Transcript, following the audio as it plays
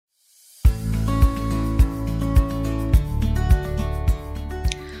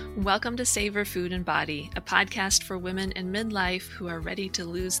Welcome to Savor Food and Body, a podcast for women in midlife who are ready to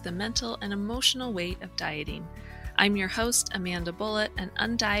lose the mental and emotional weight of dieting. I'm your host, Amanda Bullitt, an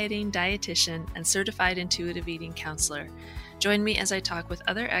undieting dietitian and certified intuitive eating counselor. Join me as I talk with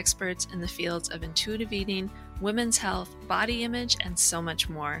other experts in the fields of intuitive eating, women's health, body image, and so much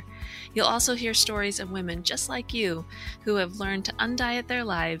more. You'll also hear stories of women just like you who have learned to undiet their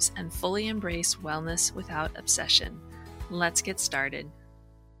lives and fully embrace wellness without obsession. Let's get started.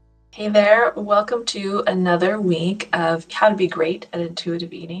 Hey there, welcome to another week of How to Be Great at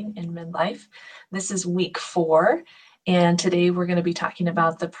Intuitive Eating in Midlife. This is week 4, and today we're going to be talking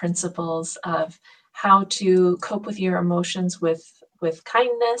about the principles of how to cope with your emotions with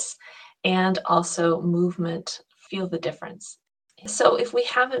kindness and also movement. Feel the difference. So if we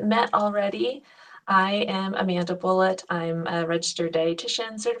haven't met already, I am Amanda Bullitt. I'm a registered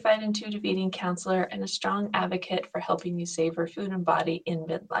dietitian, certified intuitive eating counselor, and a strong advocate for helping you savor food and body in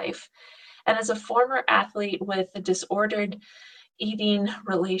midlife. And as a former athlete with a disordered eating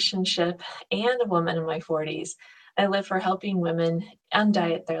relationship and a woman in my 40s, I live for helping women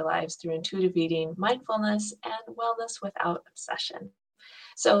undiet their lives through intuitive eating, mindfulness, and wellness without obsession.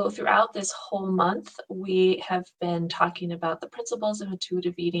 So throughout this whole month, we have been talking about the principles of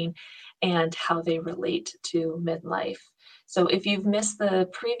intuitive eating and how they relate to midlife. So if you've missed the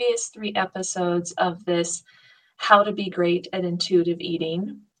previous 3 episodes of this How to Be Great at Intuitive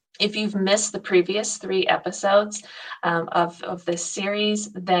Eating, if you've missed the previous 3 episodes of this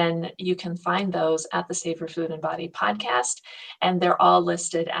series, then you can find those at the Savor Food and Body podcast, and they're all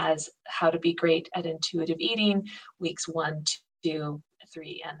listed as How to Be Great at Intuitive Eating, weeks 1, 2,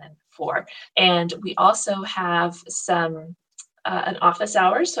 3, and then 4. And we also have some an office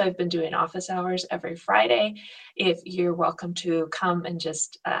hours. So I've been doing office hours every Friday. If you're welcome to come and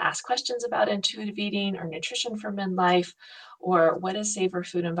just ask questions about intuitive eating or nutrition for midlife, or what does Savor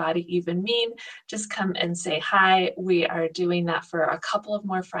Food and Body even mean, just come and say hi. We are doing that for a couple of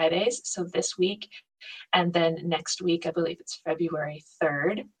more Fridays. So this week and then next week, I believe it's February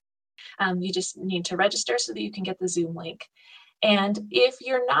 3rd. You just need to register so that you can get the Zoom link. And if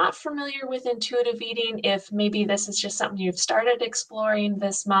you're not familiar with intuitive eating, if maybe this is just something you've started exploring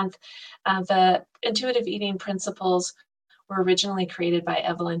this month, the intuitive eating principles were originally created by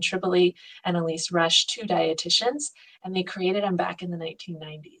Evelyn Tribole and Elise Rush, 2 dietitians, and they created them back in the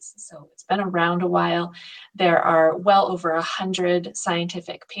 1990s. So it's been around a while. There are well over 100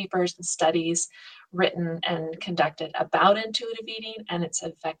 scientific papers and studies written and conducted about intuitive eating and its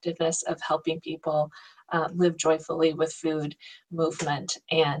effectiveness of helping people live joyfully with food, movement,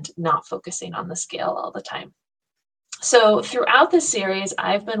 and not focusing on the scale all the time. So throughout this series,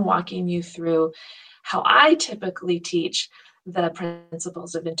 I've been walking you through how I typically teach the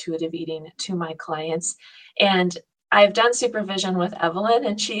principles of intuitive eating to my clients. And I've done supervision with Evelyn,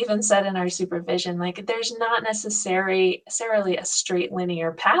 and she even said in our supervision, like, there's not necessarily a straight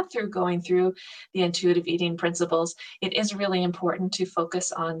linear path through going through the intuitive eating principles. It is really important to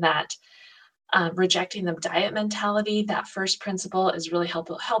focus on that rejecting the diet mentality. That first principle is really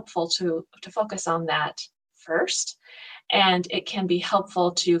helpful to focus on that first. And it can be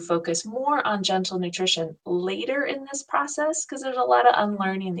helpful to focus more on gentle nutrition later in this process because there's a lot of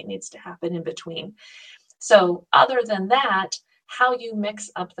unlearning that needs to happen in between. So other than that, how you mix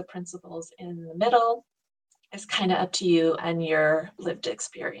up the principles in the middle is kind of up to you and your lived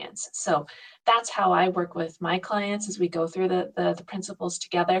experience. So that's how I work with my clients as we go through the principles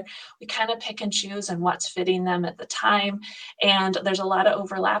together. We kind of pick and choose on what's fitting them at the time. And there's a lot of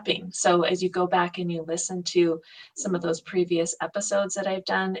overlapping. So as you go back and you listen to some of those previous episodes that I've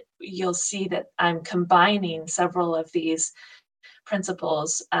done, you'll see that I'm combining several of these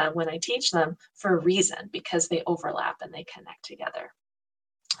principles when I teach them for a reason, because they overlap and they connect together.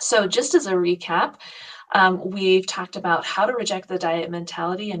 So just as a recap, we've talked about how to reject the diet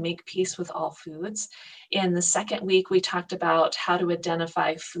mentality and make peace with all foods. In the second week, we talked about how to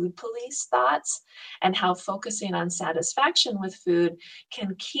identify food police thoughts and how focusing on satisfaction with food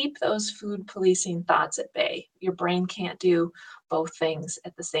can keep those food policing thoughts at bay. Your brain can't do both things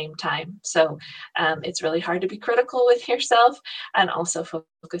at the same time. So it's really hard to be critical with yourself and also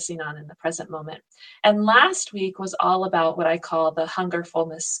focusing on in the present moment. And last week was all about what I call the hunger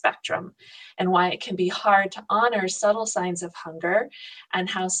fullness spectrum and why it can be hard to honor subtle signs of hunger and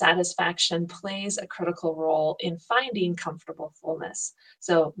how satisfaction plays a critical role in finding comfortable fullness.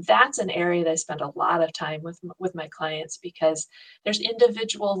 So that's an area that I spend a lot of time with my clients because there's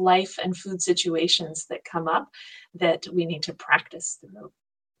individual life and food situations that come up that we need to practice through.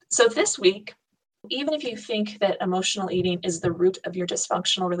 So this week, even if you think that emotional eating is the root of your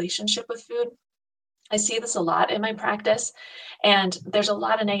dysfunctional relationship with food, I see this a lot in my practice, and there's a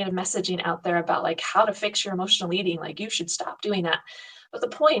lot of negative messaging out there about like how to fix your emotional eating, like you should stop doing that. But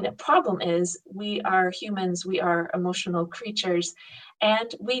the problem is we are humans, we are emotional creatures,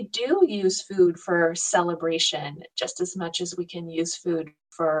 and we do use food for celebration just as much as we can use food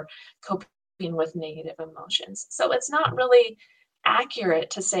for coping with negative emotions. So it's not really accurate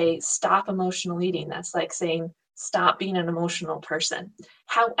to say stop emotional eating. That's like saying stop being an emotional person.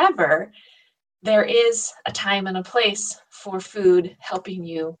 However, there is a time and a place for food helping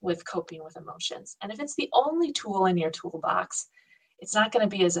you with coping with emotions. And if it's the only tool in your toolbox, it's not going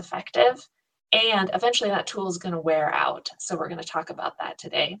to be as effective. And eventually that tool is going to wear out. So we're going to talk about that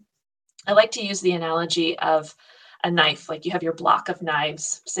today. I like to use the analogy of a knife, like you have your block of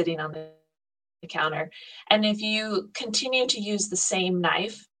knives sitting on the counter. And if you continue to use the same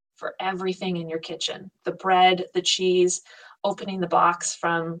knife for everything in your kitchen, the bread, the cheese, opening the box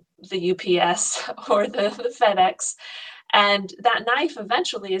from the UPS or the FedEx, and that knife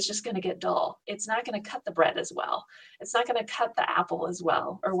eventually is just going to get dull. It's not going to cut the bread as well. It's not going to cut the apple as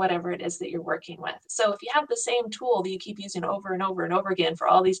well, or whatever it is that you're working with. So if you have the same tool that you keep using over and over and over again for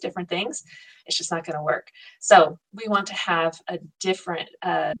all these different things, it's just not going to work. So we want to have a different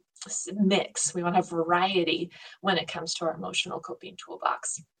mix. We want to have variety when it comes to our emotional coping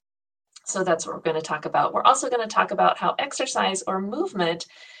toolbox. So that's what we're going to talk about. We're also going to talk about how exercise or movement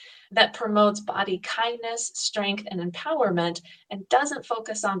that promotes body kindness, strength, and empowerment and doesn't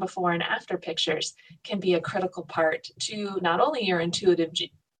focus on before and after pictures can be a critical part to not only your intuitive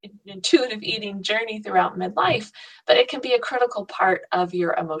eating journey throughout midlife, but it can be a critical part of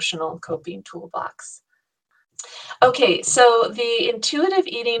your emotional coping toolbox. Okay, so the intuitive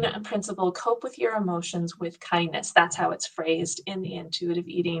eating principle, cope with your emotions with kindness. That's how it's phrased in the intuitive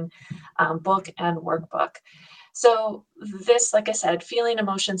eating book and workbook. So this, like I said, feeling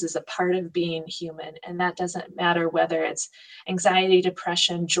emotions is a part of being human, and that doesn't matter whether it's anxiety,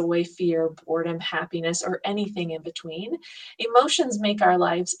 depression, joy, fear, boredom, happiness, or anything in between. Emotions make our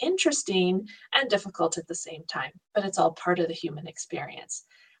lives interesting and difficult at the same time, but it's all part of the human experience.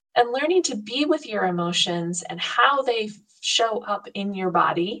 And learning to be with your emotions and how they show up in your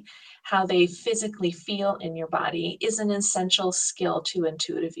body, how they physically feel in your body, is an essential skill to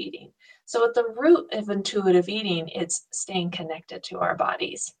intuitive eating. So, at the root of intuitive eating, it's staying connected to our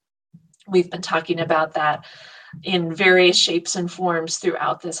bodies. We've been talking about that in various shapes and forms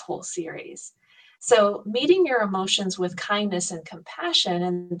throughout this whole series. So, meeting your emotions with kindness and compassion,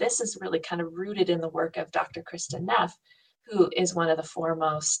 and this is really kind of rooted in the work of Dr. Kristen Neff, who is one of the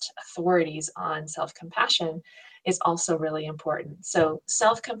foremost authorities on self-compassion, is also really important. So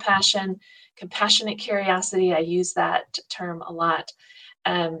self-compassion, compassionate curiosity, I use that term a lot,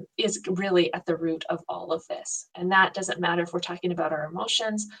 is really at the root of all of this. And that doesn't matter if we're talking about our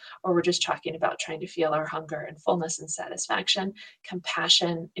emotions or we're just talking about trying to feel our hunger and fullness and satisfaction.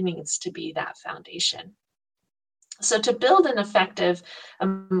 Compassion needs to be that foundation. So to build an effective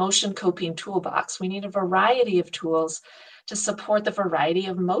emotion coping toolbox, we need a variety of tools to support the variety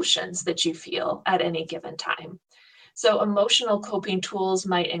of emotions that you feel at any given time. So emotional coping tools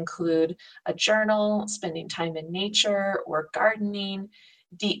might include a journal, spending time in nature or gardening,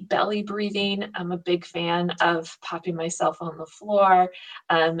 deep belly breathing. I'm a big fan of popping myself on the floor,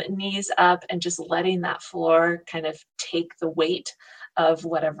 knees up, and just letting that floor kind of take the weight of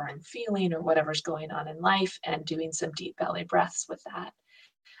whatever I'm feeling or whatever's going on in life, and doing some deep belly breaths with that.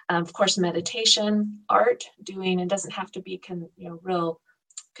 Of course, meditation, art, doing, it doesn't have to be real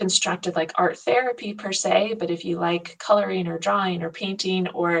constructed like art therapy per se, but if you like coloring or drawing or painting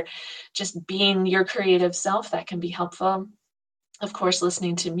or just being your creative self, that can be helpful. Of course,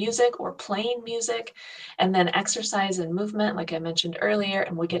 listening to music or playing music, and then exercise and movement, like I mentioned earlier,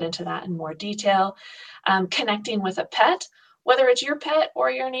 and we'll get into that in more detail. Connecting with a pet, whether it's your pet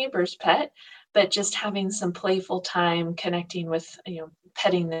or your neighbor's pet, but just having some playful time connecting with,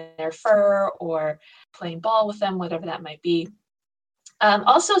 petting their fur or playing ball with them, whatever that might be.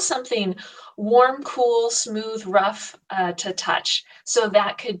 Also something warm, cool, smooth, rough to touch. So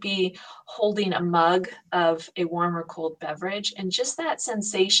that could be holding a mug of a warm or cold beverage, and just that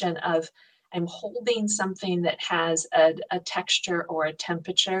sensation of I'm holding something that has a texture or a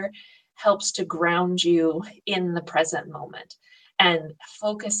temperature helps to ground you in the present moment. And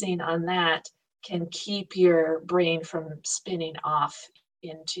focusing on that can keep your brain from spinning off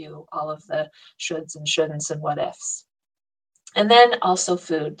into all of the shoulds and shouldn'ts and what ifs. And then also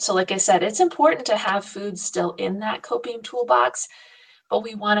food. So like I said, it's important to have food still in that coping toolbox, but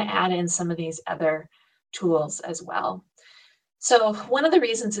we want to add in some of these other tools as well. So one of the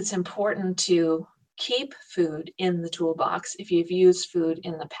reasons it's important to keep food in the toolbox, if you've used food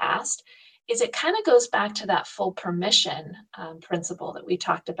in the past, is it kind of goes back to that full permission principle that we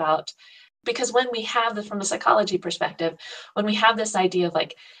talked about. Because when we have from the psychology perspective, when we have this idea of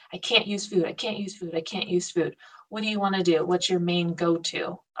like, I can't use food, I can't use food, I can't use food, what do you want to do? What's your main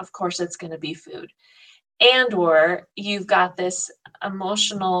go-to? Of course, it's going to be food. And or you've got this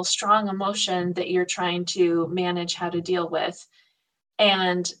strong emotion that you're trying to manage how to deal with.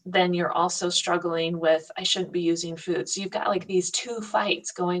 And then you're also struggling with, I shouldn't be using food. So you've got like these two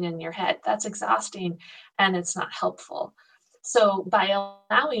fights going in your head. That's exhausting and it's not helpful. So by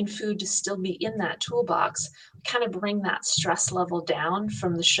allowing food to still be in that toolbox, we kind of bring that stress level down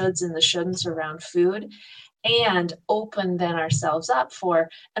from the shoulds and the shouldn'ts around food and open then ourselves up for,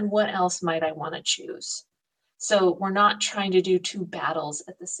 and what else might I want to choose? So we're not trying to do two battles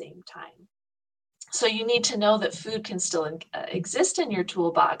at the same time. So you need to know that food can still exist in your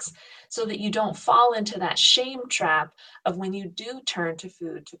toolbox so that you don't fall into that shame trap of when you do turn to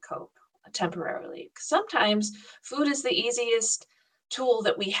food to cope temporarily. Sometimes food is the easiest tool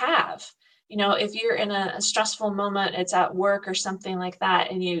that we have. If you're in a stressful moment, it's at work or something like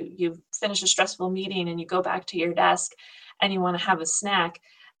that, and you finish a stressful meeting and you go back to your desk and you want to have a snack,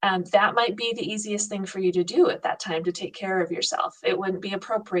 that might be the easiest thing for you to do at that time to take care of yourself. It wouldn't be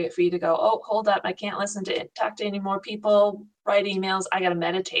appropriate for you to go, oh, hold up, I can't talk to any more people, write emails, I got to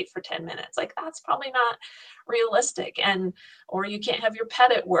meditate for 10 minutes. Like, that's probably not realistic. Or you can't have your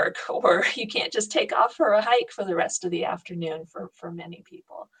pet at work, or you can't just take off for a hike for the rest of the afternoon for many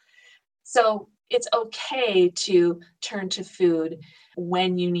people. So it's okay to turn to food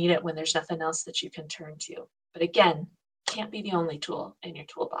when you need it, when there's nothing else that you can turn to. But again, can't be the only tool in your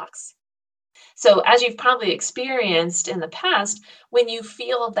toolbox. So as you've probably experienced in the past, when you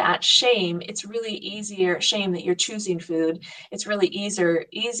feel that shame, it's really shame that you're choosing food. It's really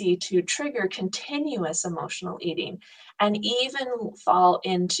easy to trigger continuous emotional eating and even fall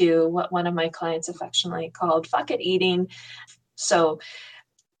into what one of my clients affectionately called fuck it eating. So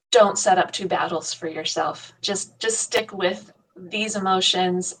don't set up two battles for yourself. Just stick with these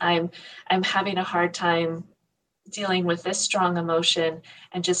emotions. I'm having a hard time dealing with this strong emotion,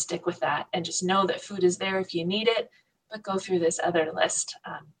 and just stick with that and just know that food is there if you need it, but go through this other list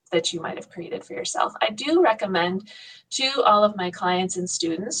that you might have created for yourself. I do recommend to all of my clients and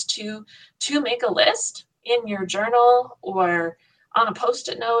students to make a list in your journal or on a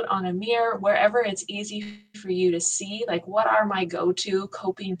Post-it note, on a mirror, wherever it's easy for you to see, like, what are my go-to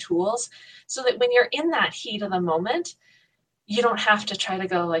coping tools, so that when you're in that heat of the moment, you don't have to try to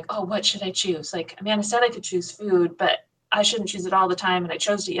go like, oh, what should I choose? Like, Amanda said I could choose food, but I shouldn't choose it all the time, and I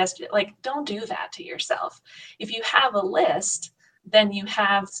chose it yesterday. Like, don't do that to yourself. If you have a list, then you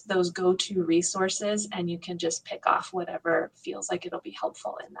have those go-to resources, and you can just pick off whatever feels like it'll be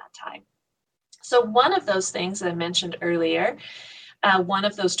helpful in that time. So one of those things that I mentioned earlier, one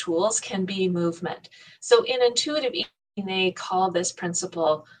of those tools can be movement. So in intuitive eating, they call this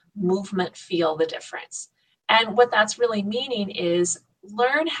principle movement feel the difference. And what that's really meaning is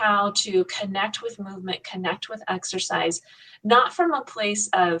learn how to connect with movement, connect with exercise, not from a place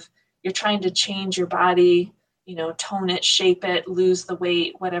of you're trying to change your body, tone it, shape it, lose the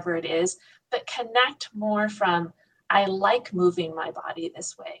weight, whatever it is, but connect more from, I like moving my body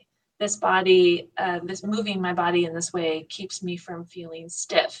this way. This moving my body in this way keeps me from feeling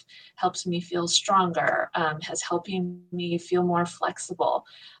stiff, helps me feel stronger, has helping me feel more flexible,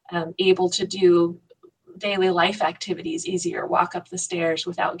 able to do daily life activities easier, walk up the stairs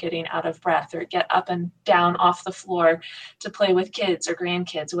without getting out of breath, or get up and down off the floor to play with kids or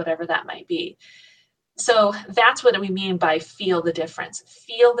grandkids, whatever that might be. So that's what we mean by feel the difference.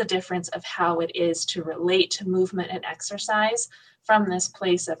 Feel the difference of how it is to relate to movement and exercise from this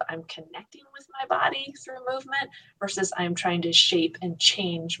place of I'm connecting with my body through movement versus I'm trying to shape and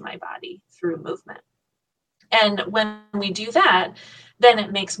change my body through movement. And when we do that, then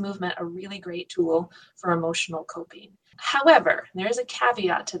it makes movement a really great tool for emotional coping. However, there's a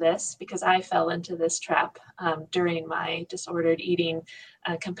caveat to this, because I fell into this trap during my disordered eating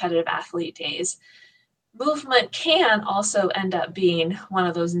competitive athlete days. Movement can also end up being one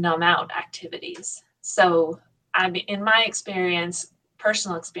of those numb out activities. So in my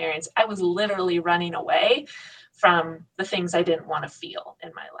personal experience, I was literally running away from the things I didn't want to feel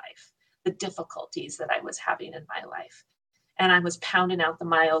in my life, the difficulties that I was having in my life. And I was pounding out the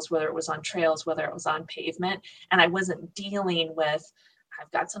miles, whether it was on trails, whether it was on pavement, and I wasn't dealing with, I've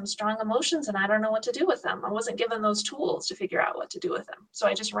got some strong emotions and I don't know what to do with them. I wasn't given those tools to figure out what to do with them. So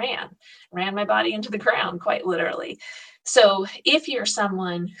I just ran my body into the ground, quite literally. So if you're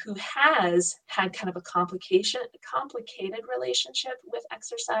someone who has had kind of a complicated relationship with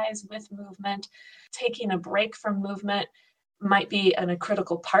exercise, with movement, taking a break from movement might be a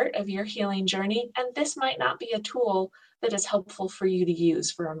critical part of your healing journey, and this might not be a tool that is helpful for you to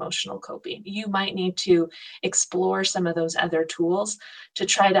use for emotional coping. You might need to explore some of those other tools to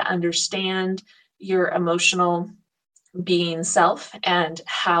try to understand your emotional being self and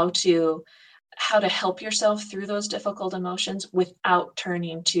how to help yourself through those difficult emotions without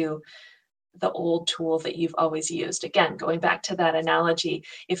turning to the old tool that you've always used. Again, going back to that analogy,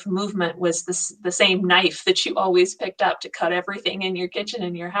 if movement was the same knife that you always picked up to cut everything in your kitchen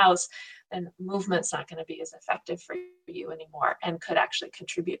and your house, then movement's not going to be as effective for you anymore and could actually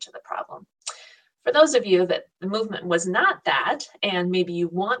contribute to the problem. For those of you that the movement was not that, and maybe you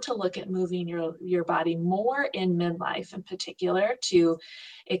want to look at moving your body more in midlife in particular to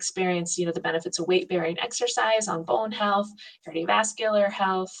experience, the benefits of weight-bearing exercise on bone health, cardiovascular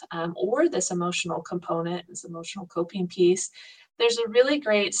health, or this emotional component, this emotional coping piece, there's a really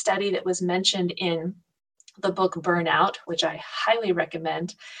great study that was mentioned in the book Burnout, which I highly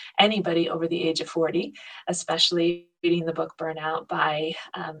recommend anybody over the age of 40, especially reading the book Burnout by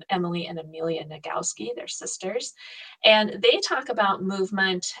Emily and Amelia Nagoski, they're sisters. And they talk about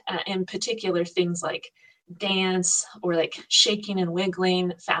movement, in particular things like dance or like shaking and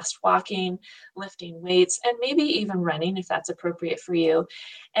wiggling, fast walking, lifting weights, and maybe even running if that's appropriate for you,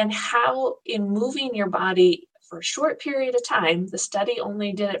 and how in moving your body for a short period of time, the study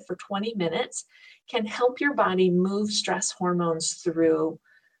only did it for 20 minutes, can help your body move stress hormones through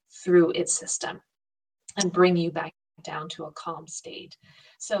its system and bring you back down to a calm state.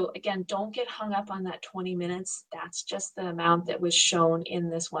 So again, don't get hung up on that 20 minutes. That's just the amount that was shown in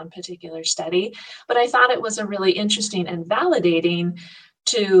this one particular study. But I thought it was a really interesting and validating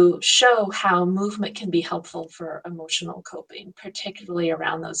to show how movement can be helpful for emotional coping, particularly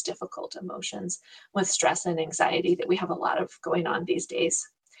around those difficult emotions with stress and anxiety that we have a lot of going on these days.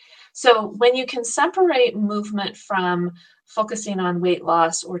 So when you can separate movement from focusing on weight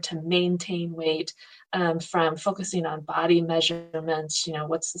loss or to maintain weight, from focusing on body measurements,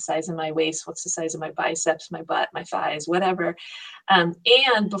 what's the size of my waist, what's the size of my biceps, my butt, my thighs, whatever, and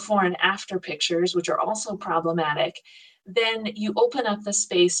before and after pictures, which are also problematic, then you open up the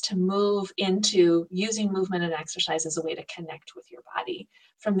space to move into using movement and exercise as a way to connect with your body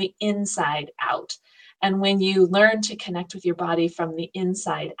from the inside out. And when you learn to connect with your body from the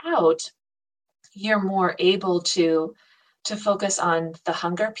inside out, you're more able to focus on the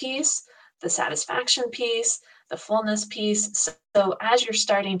hunger piece, the satisfaction piece, the fullness piece. So as you're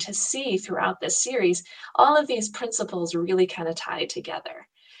starting to see throughout this series, all of these principles really kind of tie together.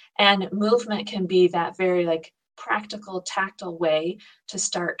 And movement can be that very practical, tactile way to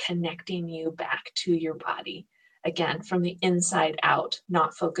start connecting you back to your body. Again, from the inside out,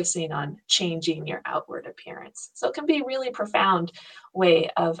 not focusing on changing your outward appearance. So it can be a really profound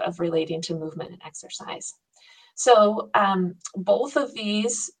way of relating to movement and exercise. So both of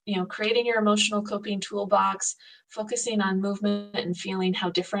these, creating your emotional coping toolbox, focusing on movement and feeling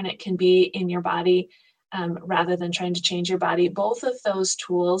how different it can be in your body rather than trying to change your body, both of those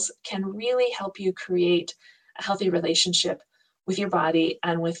tools can really help you create a healthy relationship with your body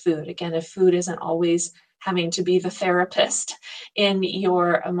and with food. Again, if food isn't always having to be the therapist in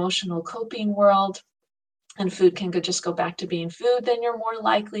your emotional coping world, and food can just go back to being food, then you're more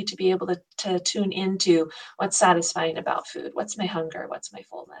likely to be able to tune into what's satisfying about food. What's my hunger? What's my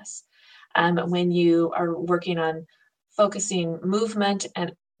fullness? When you are working on focusing movement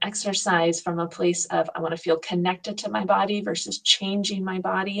and exercise from a place of, I want to feel connected to my body versus changing my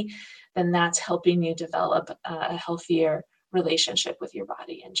body, then that's helping you develop a healthier relationship with your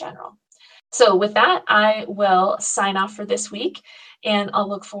body in general. So with that, I will sign off for this week, and I'll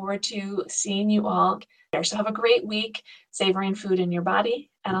look forward to seeing you all there. So have a great week, savoring food in your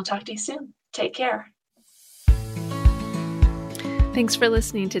body, and I'll talk to you soon. Take care. Thanks for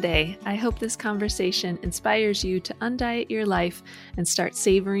listening today. I hope this conversation inspires you to undiet your life and start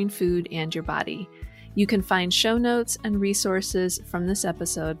savoring food and your body. You can find show notes and resources from this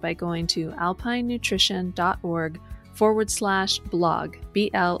episode by going to alpinenutrition.org/blog,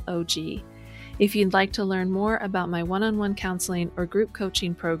 BLOG. If you'd like to learn more about my one-on-one counseling or group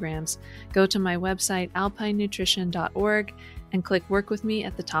coaching programs, go to my website, alpinenutrition.org, and click Work With Me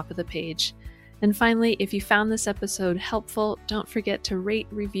at the top of the page. And finally, if you found this episode helpful, don't forget to rate,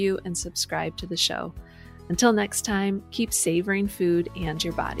 review, and subscribe to the show. Until next time, keep savoring food and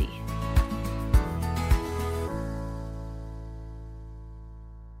your body.